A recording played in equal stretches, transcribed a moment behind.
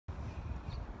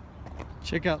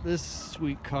Check out this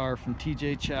sweet car from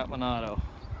TJ Chapman Auto.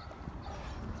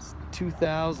 It's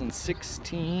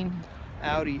 2016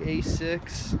 Audi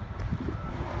A6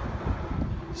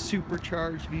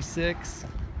 supercharged V6.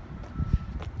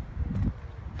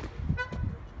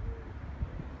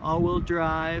 All-wheel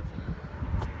drive,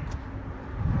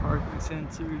 parking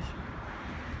sensors.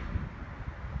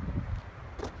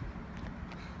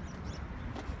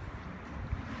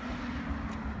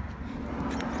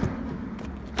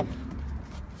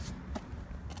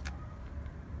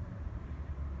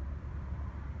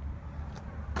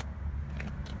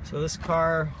 So this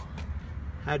car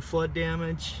had flood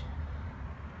damage.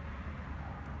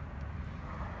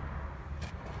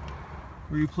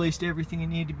 Replaced everything it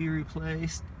needed to be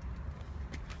replaced.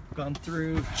 Gone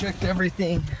through, checked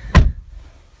everything.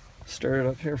 Start it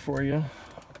up here for you.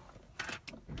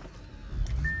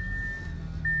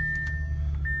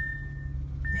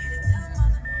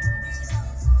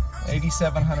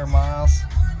 $8,700 miles.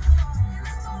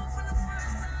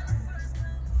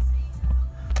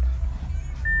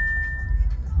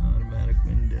 Automatic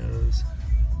windows.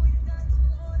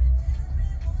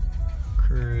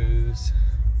 Cruise.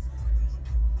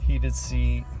 Heated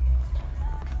seat.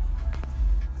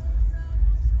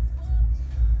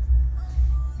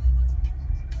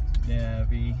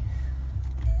 Navi.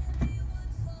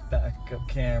 Backup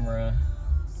camera.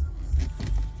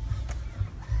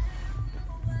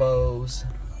 Bose.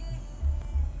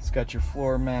 It's got your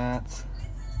floor mats.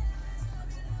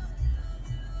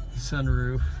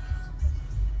 Sunroof.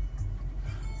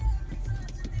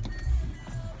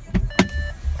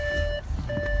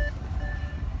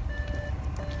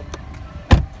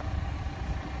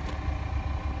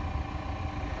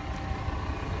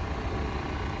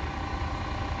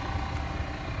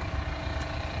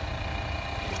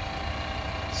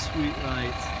 Sweet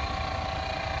lights.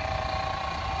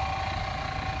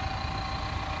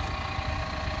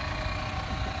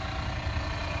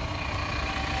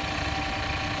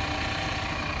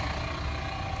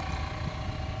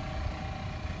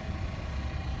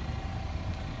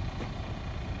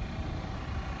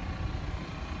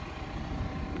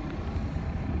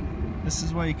 This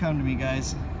is why you come to me,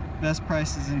 guys. Best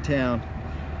prices in town.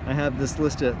 I have this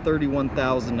listed at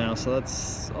 $31,000 now, so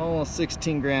that's almost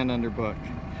 16 grand under book.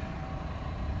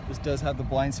 This does have the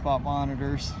blind spot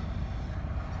monitors.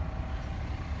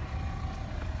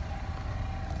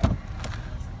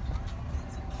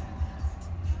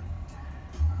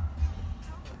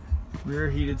 Rear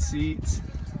heated seats.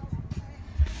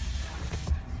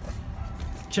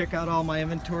 Check out all my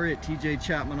inventory at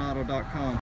tjchapmanauto.com.